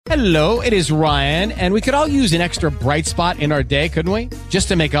Hello, it is Ryan, and we could all use an extra bright spot in our day, couldn't we? Just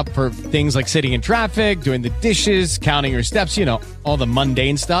to make up for things like sitting in traffic, doing the dishes, counting your steps, you know, all the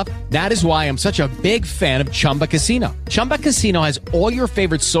mundane stuff. That is why I'm such a big fan of Chumba Casino. Chumba Casino has all your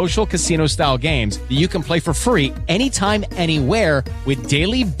favorite social casino-style games that you can play for free anytime, anywhere with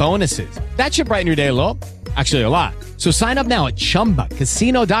daily bonuses. That should brighten your day a little. Actually, a lot. So sign up now at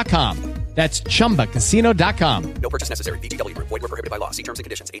ChumbaCasino.com. That's ChumbaCasino.com. No purchase necessary. VGW Group. Void where prohibited by law. See terms and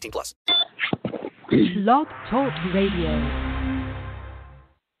conditions. 18 plus. Blog Talk Radio.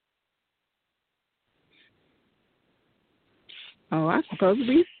 Oh, I'm supposed to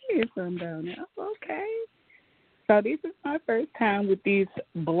be saying something down there. Okay. So this is my first time with this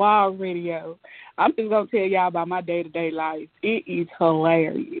blog radio. I'm just going to tell y'all about my day-to-day life. It is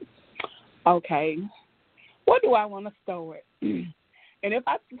hilarious. Okay. What do I want to start? And if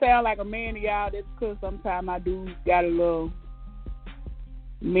I sound like a man to y'all, that's because sometimes I do got a little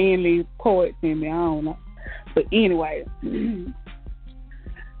manly poets in me. I don't know. But anyway,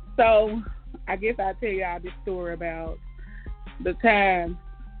 so I guess I'll tell y'all this story about the time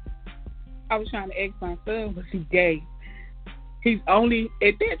I was trying to ask my son, was he gay? At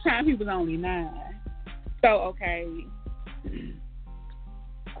that time, he was only 9. So, okay,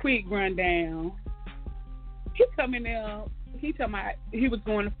 quick rundown. He come in there. He told me he was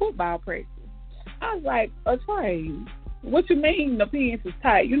going to football practice. I was like, Trey, what you mean the pants is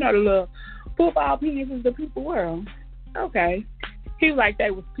tight? You know the little football pants the people wear. Okay. He was like,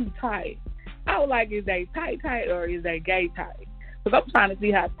 they was too tight. I was like, is they tight or is they gay tight? Because I'm trying to see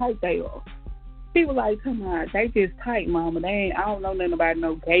how tight they are. He was like, come on, they just tight, mama. I don't know nothing about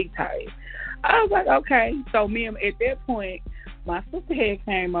no gay tight. I was like, okay. So me and at that point, my sister had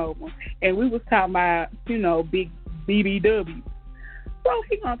came over and we was talking about, you know, big BBW. So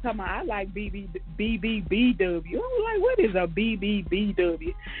he gonna talk about I like BBBW. I was like, what is a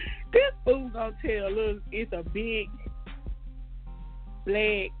BBBW? This fool gonna tell us it's a big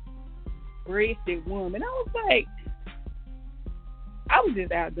black breasted woman. I was like, I was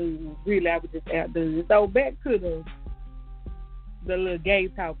just outdoing. Really, I was just outdoing. So back to the little gay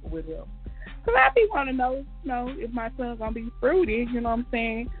talk with him. Cause I be want to know, you know, if my son's gonna be fruity. You know what I'm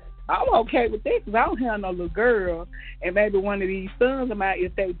saying? I'm okay with that because I don't have no little girl, and maybe one of these sons of mine,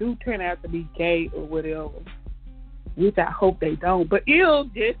 if they do turn out to be gay or whatever, which I hope they don't. But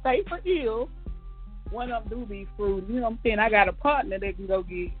just say for one of them do be fruity. You know what I'm saying? I got a partner that can go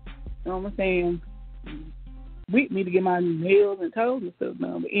get, you know what I'm saying, with me to get my nails and toes and stuff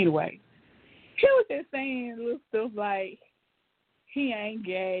done. But anyway, he was just saying little stuff like he ain't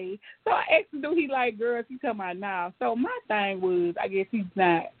gay. So I asked him, do he like girls? He told me nah. So my thing was, I guess he's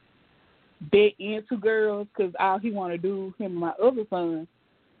not that into girls because all he want to do, him and my other son,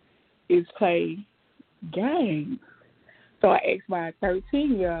 is play games. So I asked my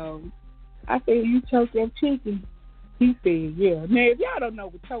 13-year-old, I said, you choke your chicken? He said, yeah. Now, if y'all don't know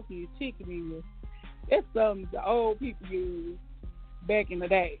what choking your chicken is, that's something the old people used back in the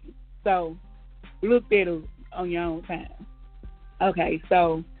day. So look that up on your own time. Okay,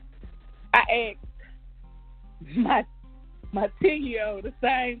 so I asked my 10-year-old the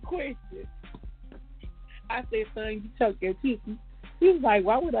same question. I said, son, you choke your chicken? He was like,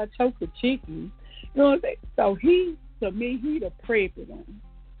 why would I choke a chicken? You know what I'm saying? So he the preppy one.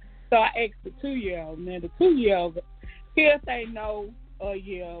 So I asked the 2-year-old. Now the 2-year-old, he'll say no or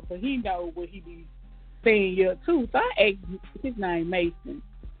yeah, but he know what he be saying yeah too. So I asked his name Mason.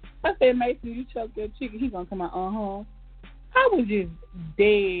 I said, Mason, you choke your chicken? He gonna come out, I was just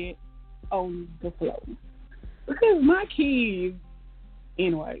dead on the floor. Because my kids,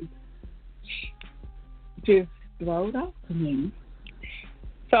 anyway, just throwed off to me.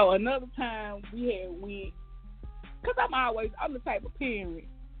 So another time we had went, because I'm the type of parent,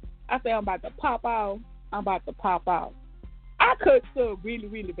 I say I'm about to pop out. I cut stuff really,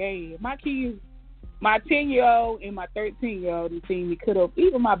 really bad. My kids, my 10-year-old and my 13-year-old done seen me cut up.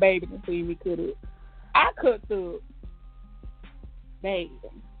 Even my baby done seen me cut up. I cut stuff bad.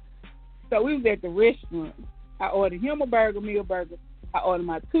 So we was at the restaurant. I ordered him a meal burger. I ordered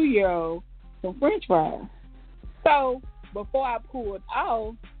my 2-year-old some French fries. So before I pulled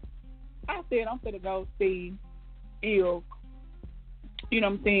off, I said I'm finna go see if, you know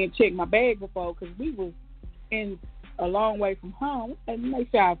what I'm saying, check my bag before, because we was in a long way from home and make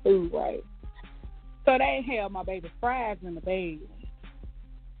sure our food right. So they ain't have my baby fries in the bag.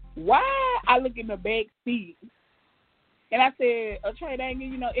 Why? I look in the back seat and I said, Trey, they ain't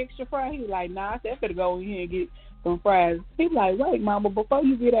give you no extra fries? He was like, nah. I said, I'm finna go in here and get some fries. He was like, wait, mama, before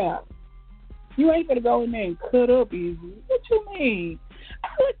you get out, you ain't finna go in there and cut up, is you? What you mean? I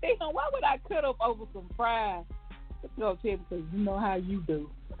looked at him, why would I cut up over some fries Let's go tell me because you know how you do.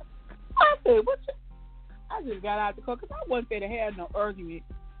 I said, what you? I just got out the car because I wasn't there to have no argument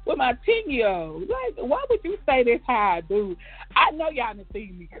with my 10-year-old. Like, why would you say that's how I do? I know y'all done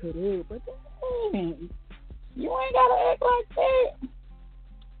seen me cut up, but dang, you ain't got to act like that.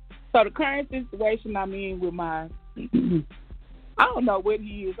 So the current situation I'm in with my, I don't know what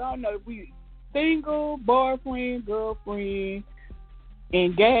he is. I don't know if we single, boyfriend, girlfriend,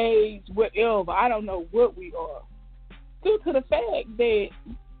 engaged, whatever. I don't know what we are. Due to the fact that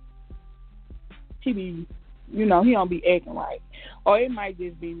he be, he don't be acting right. Or it might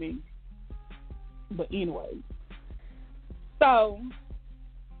just be me. But anyway. So,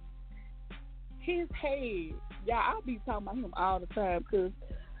 his head, y'all, I be talking about him all the time because,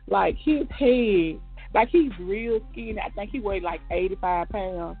 like, his head, like, he's real skinny. I think he weighed like 85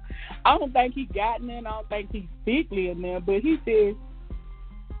 pounds. I don't think he got none. I don't think he's sickly or nothing. But he says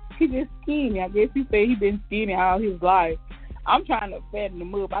he just skinny. I guess he said he been skinny all his life. I'm trying to fatten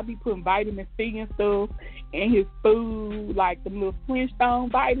him up. I be putting vitamin C and stuff in his food, like the little Flintstone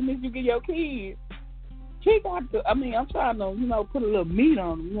vitamins you give your kids. He got the, I'm trying to, put a little meat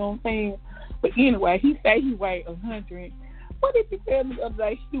on him, you know what I'm saying? But anyway, he say he weighed 100. What did he tell me the other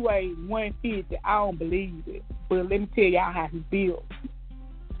day? He weighed 150. I don't believe it. But let me tell y'all how he built.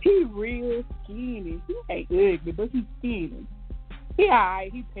 He real skinny. He ain't ugly, but he's skinny. He all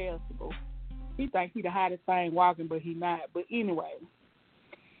right. He passable. He think he the hottest thing walking, but he not. But anyway,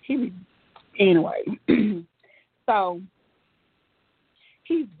 so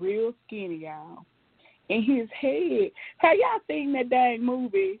he's real skinny, y'all. And his head, have y'all seen that dang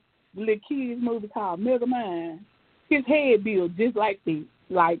movie, the little kids movie called Mega Mind? His head built just like this,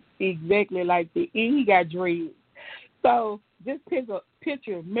 like exactly like that. And he got dreads. So just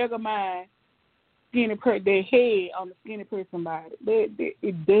picture Mega Mind skinny their head on the skinny person body.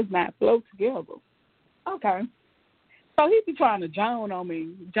 It does not flow together. Okay. So he be trying to joke on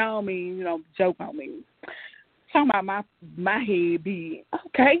me, joke on me. Talking about my head big.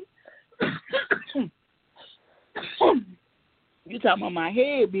 Okay. You talking about my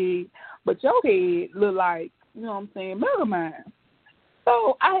head big, but your head look like, you know what I'm saying, Mega Mind.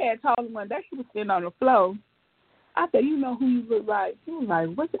 So I had told him one day, he was sitting on the floor. I said, you know who you look like? He was like,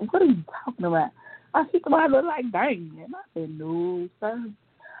 what are you talking about? I said, I look like Dannie. And I said, no, sir.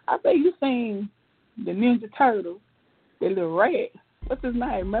 I said, you seen the Ninja Turtle, the little rat. What's his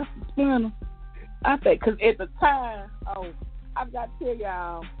name? Mr. Splinter. I said, because at the time, I've got to tell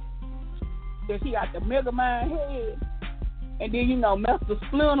y'all that he got the Mega Mind head. And then, Mr.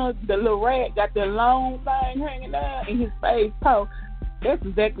 Splinter, the little rat, got the long thing hanging down in his face. So that's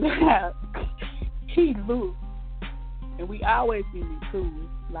exactly how he looks. And we always see me too.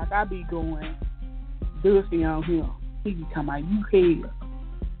 Like, I be going dusty on him. He be talking about, you here.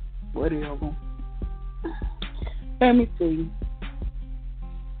 Whatever. Let me see.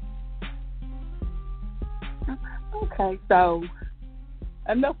 Okay, so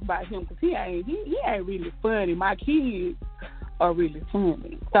enough about him because he ain't really funny. My kids are really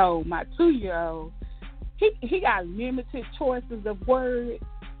funny. So my 2-year-old, he got limited choices of words.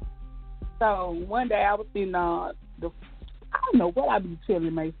 So one day I was in I don't know what I be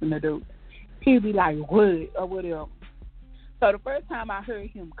telling Mason to do. He'd be like, what or whatever. So the first time I heard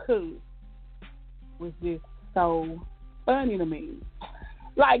him cuss was just so funny to me.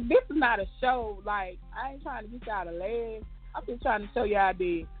 Like, this is not a show. Like, I ain't trying to get y'all to laugh. I'm just trying to show y'all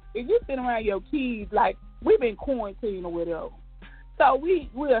that if you sit around your kids, like, we've been quarantined or whatever. So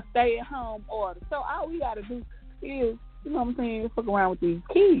we'll stay at home order. So all we got to do is, you know what I'm saying, fuck around with these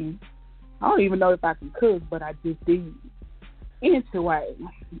kids. I don't even know if I can cook, but I just did. Anyway,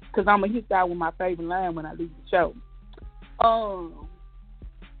 because I'm going to hit y'all with my favorite line when I leave the show.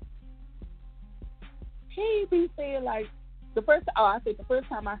 He be saying, like, the first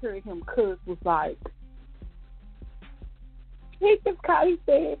time I heard him cuss was like, he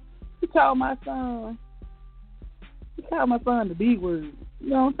called my son the B word. You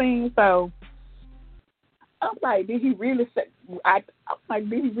know what I'm saying? So I'm like, did he really say? I'm like,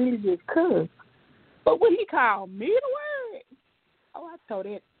 did he really just cuss? But when he called me the word, I told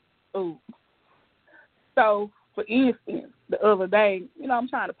that. Oh. So for instance, the other day, I'm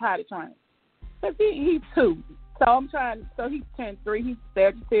trying to potty train. But he's 2. So he turned 3. He's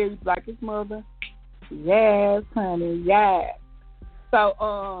Sagittarius like his mother. Yes, honey, yes. So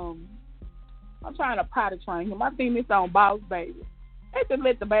I'm trying to potty train him. I seen this on Boss Baby. They just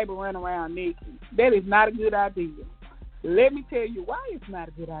let the baby run around naked. That is not a good idea. Let me tell you why it's not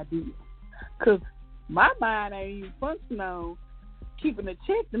a good idea. Because my mind ain't even functioning on keeping a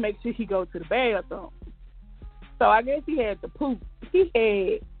check to make sure he go to the bathroom. So I guess he had to poop. He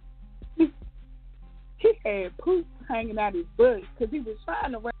had poop hanging out his butt because he was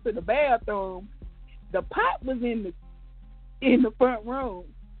trying to run to the bathroom. The pot was in the front room.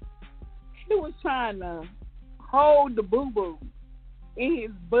 He was trying to hold the boo-boo in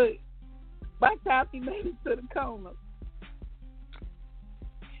his butt. By the time he made it to the corner,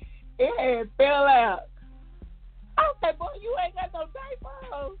 it had fell out. I said, boy, you ain't got no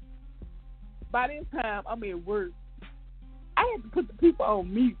diaper on. By this time, I'm at work. I had to put the people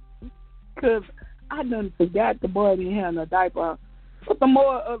on mute because I done forgot the boy didn't have no diaper on. But the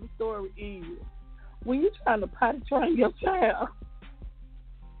moral of the story is, when you're trying to potty train your child,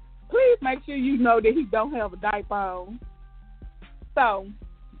 please make sure you know that he don't have a diaper on. So,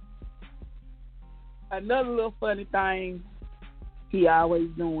 another little funny thing he always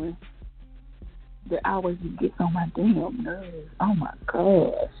doing that always gets on my damn nerves. Oh my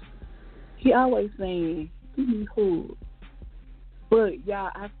gosh. He always saying, give me hood. But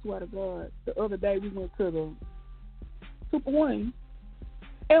y'all, I swear to God, the other day we went to the Super One.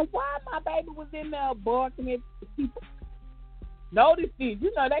 And why my baby was in there barking at the people? Notice this.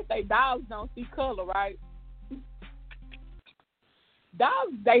 You know, they say dogs don't see color, right?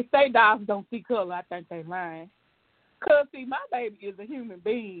 They say dogs don't see color. I think they lying. Because, see, my baby is a human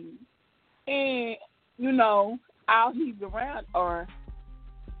being. And, you know, all he's around are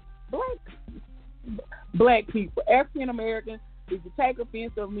black people. African Americans, if you take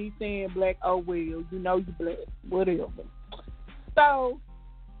offense of me saying black, oh, well, you know you black, whatever. So,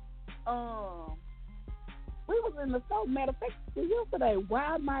 we was in the store. Matter of fact, yesterday,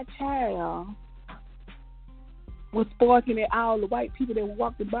 while my child was barking at all the white people that were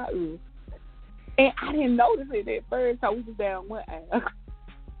walking by us. And I didn't notice it at first, so we was down one aisle.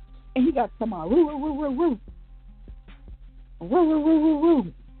 And he got to come out, woo, woo, woo, woo, woo. Woo, woo, woo, woo,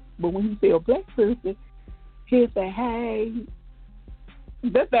 woo. But when he see a black person, he'll say, hey.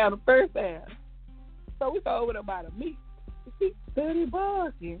 That's down the first aisle. So we go over there by the meat. He steady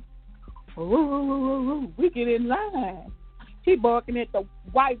barking. Woo, woo, woo, woo, woo. We get in line. He barking at the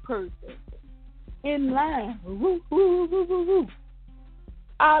white person. In line. Woo, woo, woo, woo, woo.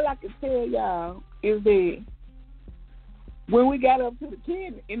 All I can tell y'all is that when we got up to the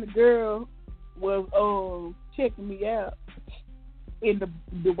tent and the girl was checking me out, and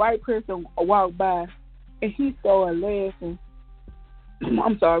the white person walked by and he started laughing.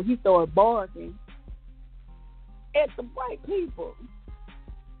 I'm sorry, he started barking at the white people.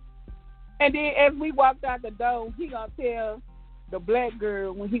 And then as we walked out the door, he gonna tell the black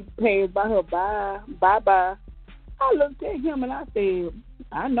girl when he passed by her, bye. I looked at him and I said,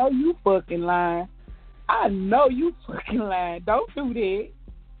 I know you fucking lying. I know you fucking lying. Don't do that.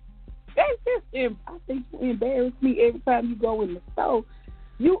 That's just, I think you embarrass me every time you go in the store.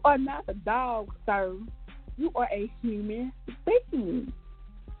 You are not a dog, sir. You are a human being.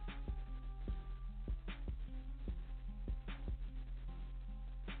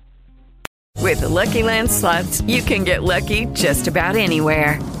 With the Lucky Land Slots, you can get lucky just about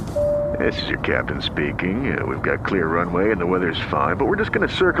anywhere. This is your captain speaking. We've got clear runway and the weather's fine, but we're just going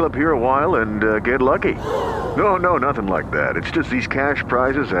to circle up here a while and get lucky. No, nothing like that. It's just these cash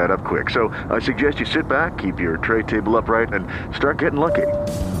prizes add up quick. So I suggest you sit back, keep your tray table upright, and start getting lucky.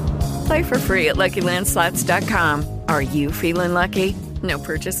 Play for free at LuckyLandSlots.com. Are you feeling lucky? No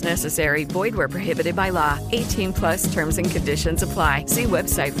purchase necessary. Void where prohibited by law. 18+ terms and conditions apply. See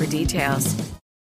website for details.